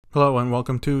Hello and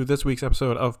welcome to this week's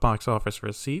episode of Box Office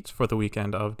Receipts for the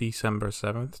weekend of December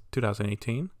 7th,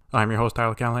 2018. I'm your host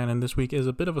Tyler Callahan, and this week is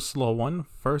a bit of a slow one.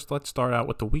 First, let's start out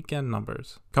with the weekend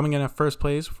numbers. Coming in at first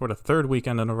place for the third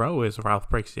weekend in a row is Ralph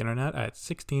Breaks the Internet at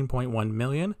 $16.1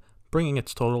 million, bringing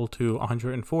its total to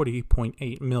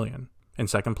 $140.8 million. In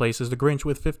second place is The Grinch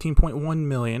with $15.1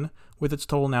 million, with its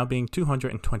total now being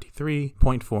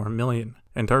 $223.4 million.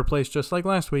 In third place, just like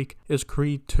last week, is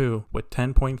Creed 2 with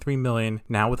 $10.3 million,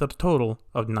 now with a total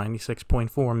of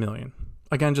 $96.4 million.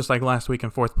 Again, just like last week, in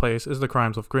fourth place is The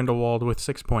Crimes of Grindelwald with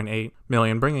 $6.8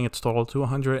 million, bringing its total to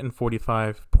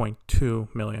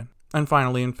 $145.2 million. And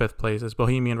finally, in fifth place is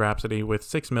Bohemian Rhapsody with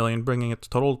 $6 million, bringing its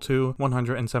total to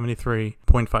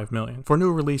 $173.5 million. For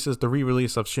new releases, the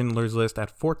re-release of Schindler's List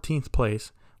at 14th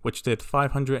place, which did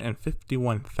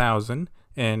 $551,000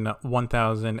 in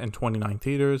 1,029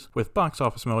 theaters, with Box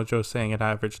Office Mojo saying it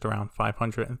averaged around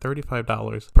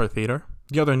 $535 per theater.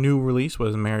 The other new release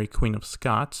was Mary Queen of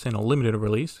Scots in a limited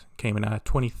release, came in at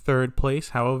 23rd place.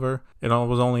 However, it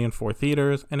was only in 4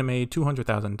 theaters and it made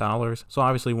 $200,000, so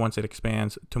obviously once it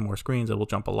expands to more screens it will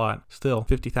jump a lot. Still,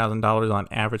 $50,000 on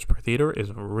average per theater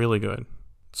is really good.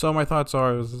 So my thoughts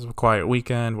are, this is a quiet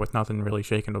weekend with nothing really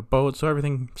shaking the boat, so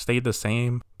everything stayed the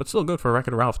same, but still good for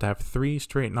Wreck-It Ralph to have 3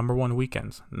 straight number 1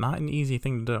 weekends. Not an easy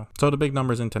thing to do. So the big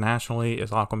numbers internationally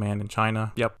is Aquaman in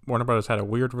China. Yep, Warner Bros. Had a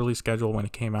weird release schedule when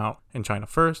it came out in China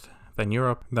first, then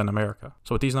Europe, then America.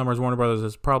 So with these numbers, Warner Bros.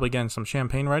 Is probably getting some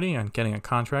champagne ready and getting a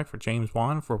contract for James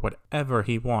Wan for whatever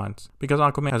he wants, because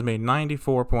Aquaman has made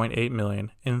 $94.8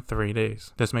 million in 3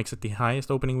 days. This makes it the highest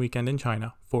opening weekend in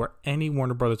China for any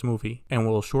Warner Bros. Movie, and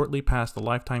will shortly pass the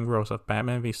lifetime gross of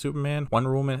Batman v Superman,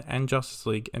 Wonder Woman, and Justice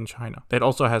League in China. It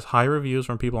also has high reviews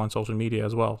from people on social media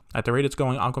as well. At the rate it's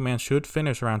going, Aquaman should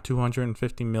finish around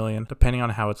 $250 million, depending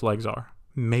on how its legs are.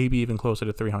 Maybe even closer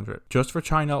to 300. Just for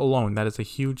China alone, that is a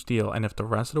huge deal, and if the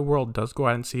rest of the world does go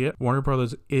out and see it, Warner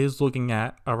Brothers is looking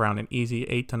at around an easy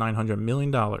 $800 to $900 million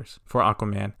for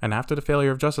Aquaman, and after the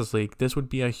failure of Justice League, this would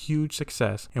be a huge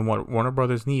success in what Warner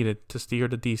Brothers needed to steer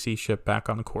the DC ship back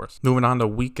on course. Moving on to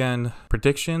weekend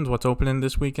predictions, what's opening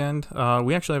this weekend?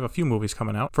 We actually have a few movies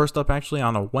coming out. First up, actually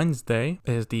on a Wednesday,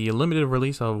 is the limited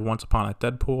release of Once Upon a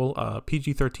Deadpool, a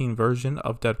PG-13 version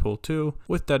of Deadpool 2,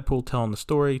 with Deadpool telling the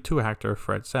story to actor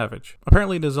Fred Savage.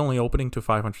 Apparently it is only opening to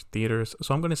 500 theaters,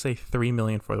 so I'm going to say $3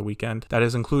 million for the weekend. That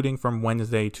is including from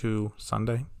Wednesday to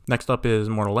Sunday. Next up is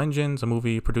Mortal Engines, a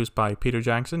movie produced by Peter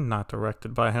Jackson, not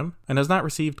directed by him, and has not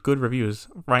received good reviews,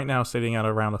 right now sitting at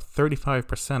around a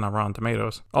 35% on Rotten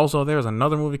Tomatoes. Also, there's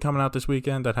another movie coming out this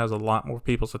weekend that has a lot more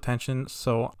people's attention,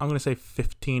 so I'm going to say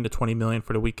 $15 to $20 million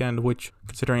for the weekend, which,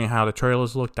 considering how the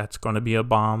trailers look, that's going to be a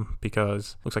bomb,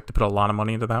 because it looks like they put a lot of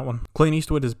money into that one. Clint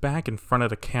Eastwood is back in front of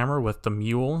the camera with The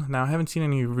Mule. Now, I haven't seen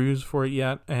any reviews for it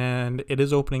yet, and it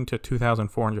is opening to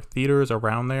 2,400 theaters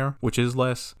around there, which is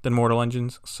less than Mortal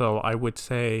Engines, so I would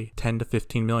say $10 to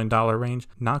 $15 million range.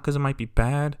 Not because it might be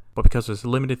bad, but because there's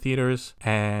limited theaters,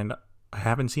 and I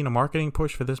haven't seen a marketing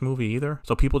push for this movie either,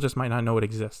 so people just might not know it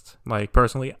exists. Like,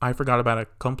 personally, I forgot about it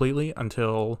completely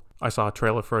until I saw a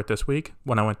trailer for it this week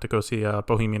when I went to go see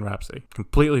Bohemian Rhapsody.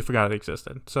 Completely forgot it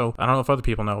existed. So I don't know if other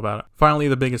people know about it. Finally,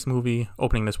 the biggest movie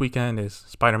opening this weekend is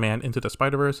Spider-Man Into the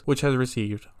Spider-Verse, which has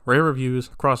received rave reviews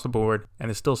across the board and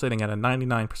is still sitting at a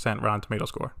 99% Rotten Tomato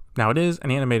score. Now, it is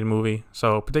an animated movie,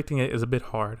 so predicting it is a bit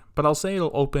hard, but I'll say it'll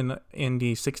open in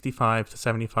the $65 to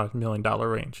 $75 million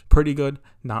range. Pretty good.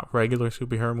 Not regular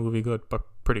superhero movie good, but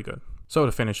pretty good. So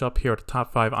to finish up here at the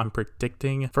top 5, I'm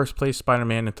predicting first place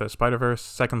Spider-Man Into the Spider-Verse,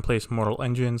 second place Mortal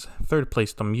Engines, third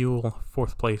place The Mule,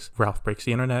 fourth place Ralph Breaks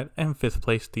the Internet, and fifth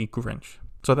place The Grinch.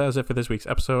 So that is it for this week's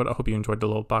episode. I hope you enjoyed the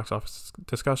little box office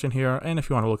discussion here, and if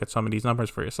you want to look at some of these numbers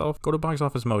for yourself, go to Box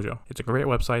Office Mojo. It's a great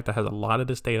website that has a lot of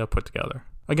this data put together.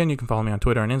 Again, you can follow me on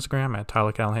Twitter and Instagram at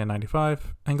TylerCallahan95,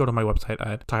 and go to my website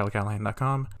at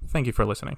tylercallahan.com. Thank you for listening.